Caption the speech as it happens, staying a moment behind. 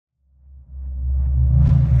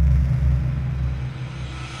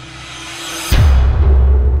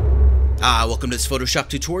Welcome to this Photoshop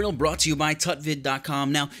tutorial brought to you by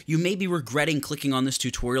tutvid.com. Now, you may be regretting clicking on this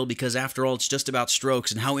tutorial because after all, it's just about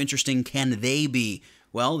strokes, and how interesting can they be?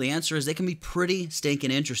 Well, the answer is they can be pretty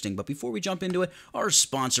stinking interesting. But before we jump into it, our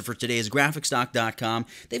sponsor for today is GraphicsDoc.com.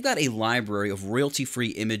 They've got a library of royalty-free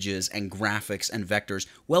images and graphics and vectors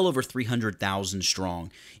well over 300,000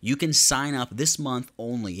 strong. You can sign up this month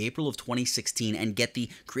only, April of 2016, and get the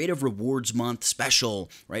Creative Rewards Month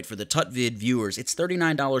special, right, for the TutVid viewers. It's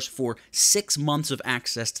 $39 for 6 months of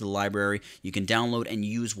access to the library. You can download and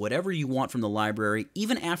use whatever you want from the library.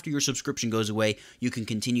 Even after your subscription goes away, you can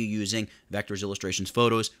continue using vectors, illustrations,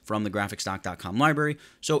 photos from the GraphicsDoc.com library.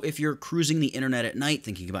 So if you're cruising the internet at night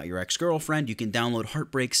thinking about your ex-girlfriend, you can download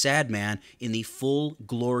Heartbreak Sad Man in the full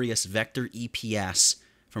glorious vector EPS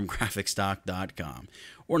from GraphicsDoc.com.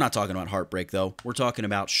 We're not talking about heartbreak, though. We're talking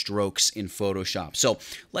about strokes in Photoshop. So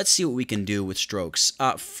let's see what we can do with strokes.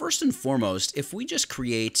 First and foremost, if we just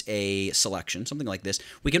create a selection, something like this,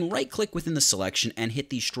 we can right-click within the selection and hit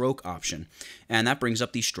the stroke option. And that brings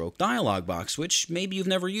up the stroke dialog box, which maybe you've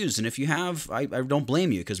never used. And if you have, I don't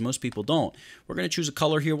blame you, because most people don't. We're going to choose a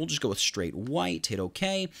color here. We'll just go with straight white, hit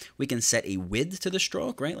OK. We can set a width to the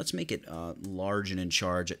stroke, right? Let's make it large and in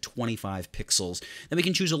charge at 25 pixels. Then we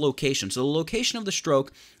can choose a location. So the location of the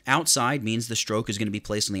stroke, outside means the stroke is going to be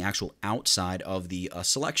placed on the actual outside of the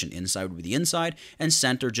selection. Inside would be the inside, and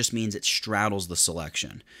center just means it straddles the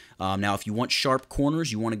selection. Now, if you want sharp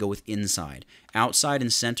corners, you want to go with inside. Outside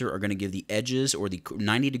and center are going to give the edges, or the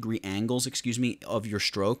 90-degree angles, of your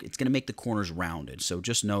stroke. It's going to make the corners rounded, so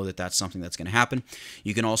just know that that's something that's going to happen.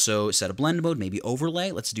 You can also set a blend mode, maybe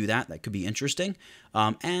overlay. Let's do that. That could be interesting.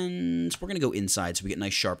 And we're going to go inside, so we get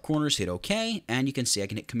nice sharp corners. Hit OK, and you can see I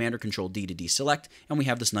can hit Command or Control D to deselect, and we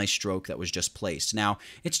have this nice stroke that was just placed. Now,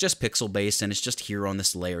 it's just pixel-based, and it's just here on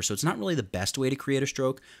this layer, so it's not really the best way to create a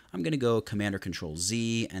stroke. I'm going to go Command or Control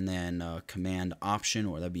Z, and then Command Option,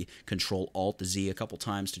 or that'd be Control Alt Z a couple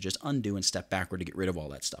times to just undo and step backward to get rid of all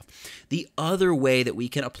that stuff. The other way that we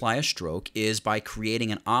can apply a stroke is by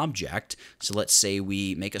creating an object. So let's say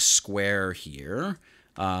we make a square here,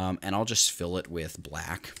 and I'll just fill it with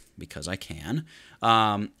black because I can.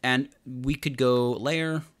 And we could go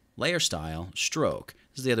Layer, Layer Style, Stroke.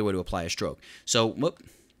 This is the other way to apply a stroke. So, whoop,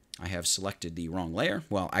 I have selected the wrong layer.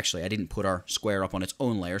 Well, actually, I didn't put our square up on its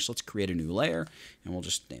own layer, so let's create a new layer, and we'll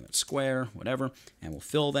just name it Square, whatever, and we'll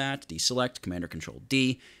fill that, deselect, Command or Control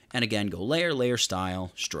D, and again, go Layer, Layer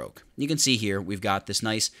Style, Stroke. You can see here, we've got this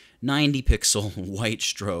nice 90-pixel white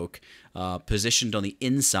stroke positioned on the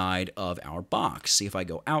inside of our box. See, if I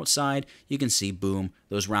go outside, you can see, boom,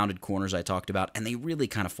 those rounded corners I talked about, and they really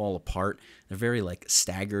kind of fall apart. They're very, like,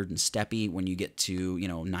 staggered and steppy when you get to,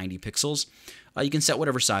 90 pixels. You can set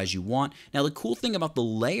whatever size you want. Now, the cool thing about the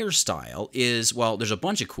layer style is, well, there's a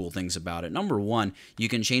bunch of cool things about it. Number one, you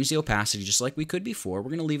can change the opacity just like we could before. We're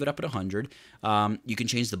going to leave it up at 100. You can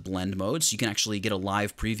change the blend mode, so you can actually get a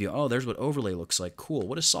live preview. Oh, there's what overlay looks like. Cool.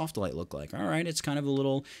 What does soft light look like? All right, it's kind of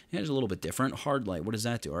it's a little bit different. Hard light, what does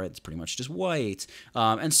that do? All right, it's pretty much just white,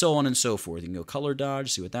 and so on and so forth. You can go color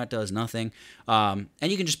dodge, see what that does, nothing. And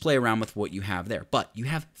you can just play around with what you have there. But you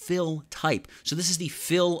have fill type. So this is the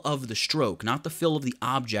fill of the stroke, not the fill of the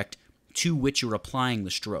object to which you're applying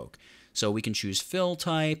the stroke. So we can choose fill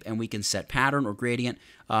type, and we can set pattern or gradient.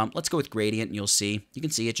 Let's go with gradient, and you can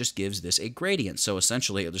see it just gives this a gradient. So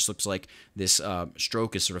essentially, it just looks like this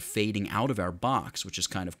stroke is sort of fading out of our box, which is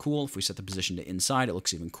kind of cool. If we set the position to inside, it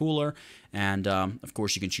looks even cooler. And of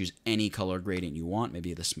course, you can choose any color gradient you want,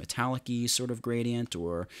 maybe this metallic-y sort of gradient,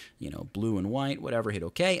 or blue and white, whatever. Hit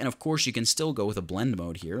OK. And of course, you can still go with a blend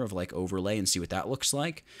mode here of like overlay and see what that looks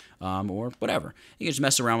like, or whatever. You can just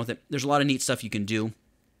mess around with it. There's a lot of neat stuff you can do.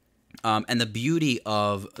 And the beauty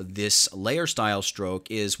of this layer style stroke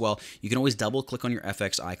is, well, you can always double click on your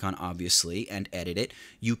FX icon, obviously, and edit it.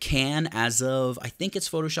 You can, as of, I think it's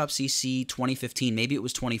Photoshop CC 2015, maybe it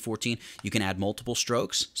was 2014, you can add multiple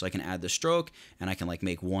strokes. So I can add the stroke, and I can like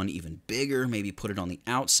make one even bigger, maybe put it on the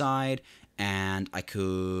outside, and I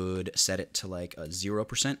could set it to like a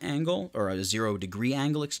 0% angle, or a 0-degree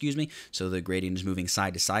angle, so the gradient is moving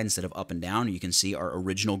side to side instead of up and down. You can see our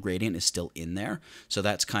original gradient is still in there, so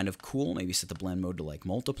that's kind of cool. Maybe set the blend mode to like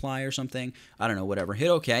multiply or something. I don't know, whatever. Hit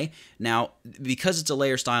OK. Now, because it's a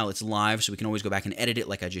layer style, it's live, so we can always go back and edit it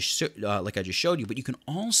like I just showed you, but you can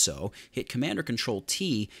also hit Command or Control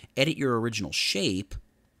T, edit your original shape,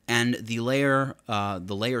 and the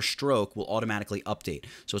layer stroke will automatically update.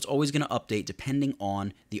 So it's always going to update depending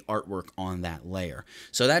on the artwork on that layer.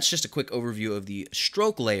 So that's just a quick overview of the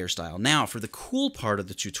stroke layer style. Now for the cool part of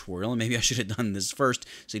the tutorial, and maybe I should have done this first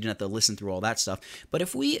so you didn't have to listen through all that stuff, but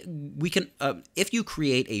if if you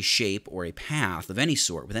create a shape or a path of any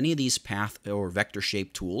sort with any of these path or vector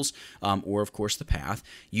shape tools, or of course the path,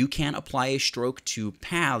 you can apply a stroke to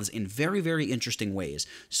paths in very, very interesting ways.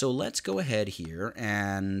 So let's go ahead here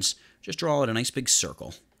and just draw out a nice big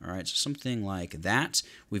circle. All right, so something like that.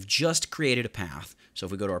 We've just created a path. So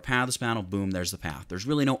if we go to our paths panel, boom, there's the path. There's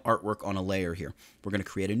really no artwork on a layer here. We're going to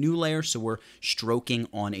create a new layer, so we're stroking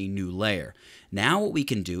on a new layer. Now what we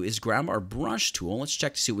can do is grab our brush tool. Let's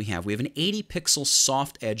check to see what we have. We have an 80 pixel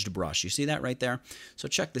soft edged brush. You see that right there? So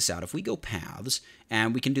check this out. If we go paths,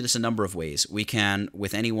 and we can do this a number of ways. We can,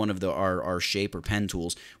 with any one of our shape or pen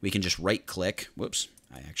tools, we can just right click. Whoops.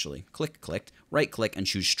 I actually clicked, right click and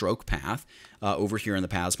choose stroke path. Over here in the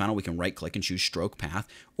paths panel, we can right click and choose stroke path,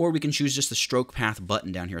 or we can choose just the stroke path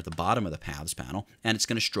button down here at the bottom of the paths panel, and it's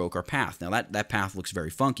going to stroke our path. Now that path looks very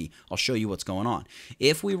funky. I'll show you what's going on.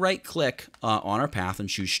 If we right click on our path and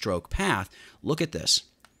choose stroke path, look at this.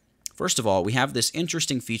 First of all, we have this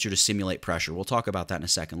interesting feature to simulate pressure. We'll talk about that in a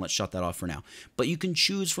second. Let's shut that off for now. But you can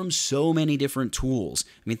choose from so many different tools.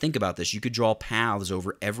 I mean, think about this. You could draw paths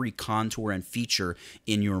over every contour and feature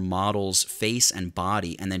in your model's face and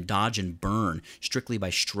body, and then dodge and burn strictly by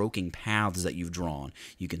stroking paths that you've drawn.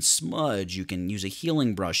 You can smudge. You can use a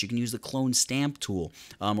healing brush. You can use the clone stamp tool,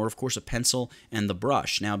 or of course a pencil and the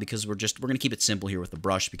brush. Now, because we're going to keep it simple here with the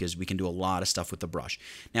brush, because we can do a lot of stuff with the brush.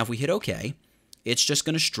 Now, if we hit OK, it's just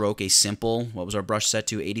going to stroke a simple, what was our brush set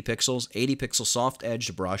to, 80 pixels? 80 pixel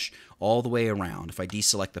soft-edged brush all the way around. If I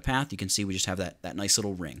deselect the path, you can see we just have that nice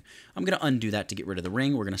little ring. I'm going to undo that to get rid of the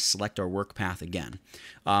ring. We're going to select our work path again.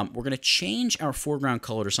 We're going to change our foreground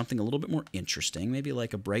color to something a little bit more interesting, maybe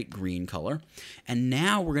like a bright green color. And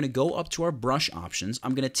now we're going to go up to our brush options.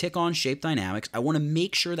 I'm going to tick on Shape Dynamics. I want to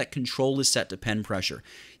make sure that control is set to pen pressure.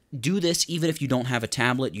 Do this even if you don't have a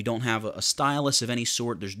tablet, you don't have a stylus of any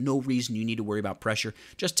sort. There's no reason you need to worry about pressure.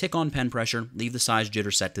 Just tick on pen pressure, leave the size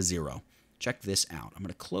jitter set to 0. Check this out. I'm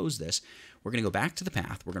going to close this. We're going to go back to the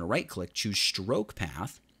path. We're going to right click, choose stroke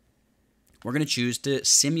path. We're going to choose to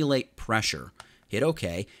simulate pressure. Hit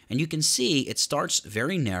OK, and you can see it starts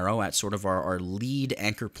very narrow at sort of our lead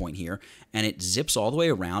anchor point here, and it zips all the way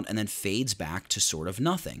around and then fades back to sort of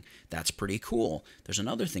nothing. That's pretty cool. There's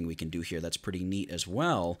another thing we can do here that's pretty neat as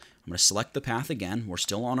well. I'm going to select the path again. We're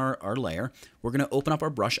still on our layer. We're going to open up our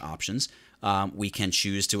brush options. We can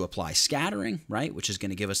choose to apply scattering, right, which is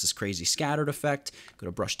going to give us this crazy scattered effect. Go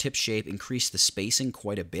to brush tip shape, increase the spacing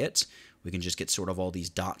quite a bit. We can just get sort of all these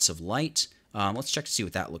dots of light. Let's check to see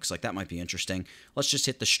what that looks like. That might be interesting. Let's just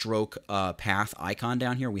hit the stroke path icon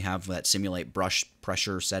down here. We have that simulate brush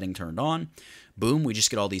pressure setting turned on. Boom, we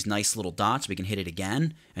just get all these nice little dots. We can hit it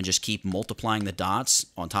again and just keep multiplying the dots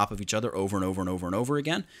on top of each other over and over and over and over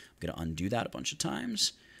again. I'm going to undo that a bunch of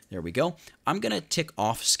times. There we go. I'm going to tick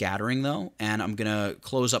off scattering, though, and I'm going to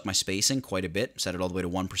close up my spacing quite a bit, set it all the way to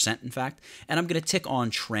 1%, in fact, and I'm going to tick on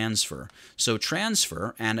transfer. So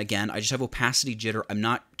transfer, and again, I just have opacity jitter. I'm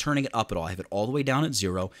not turning it up at all. I have it all the way down at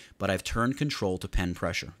 0, but I've turned control to pen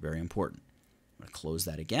pressure. Very important. I'm going to close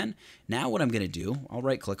that again. Now what I'm going to do, I'll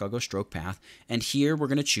right-click, I'll go stroke path, and here we're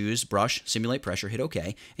going to choose brush, simulate pressure, hit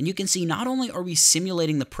OK, and you can see not only are we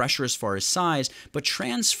simulating the pressure as far as size, but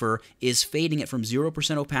transfer is fading it from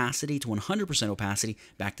 0% opacity to 100% opacity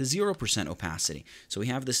back to 0% opacity. So we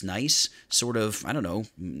have this nice sort of, I don't know,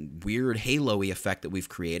 weird halo-y effect that we've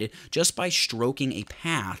created just by stroking a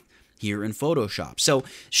path here in Photoshop. So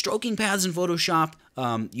stroking paths in Photoshop,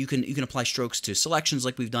 you can apply strokes to selections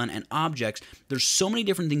like we've done and objects. There's so many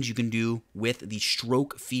different things you can do with the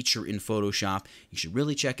stroke feature in Photoshop. You should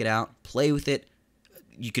really check it out, play with it.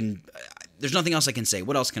 You can, there's nothing else I can say.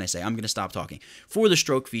 What else can I say? I'm going to stop talking. For the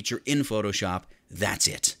stroke feature in Photoshop, that's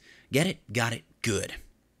it. Get it? Got it? Good.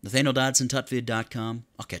 Nathaniel Dodson, tutvid.com.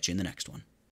 I'll catch you in the next one.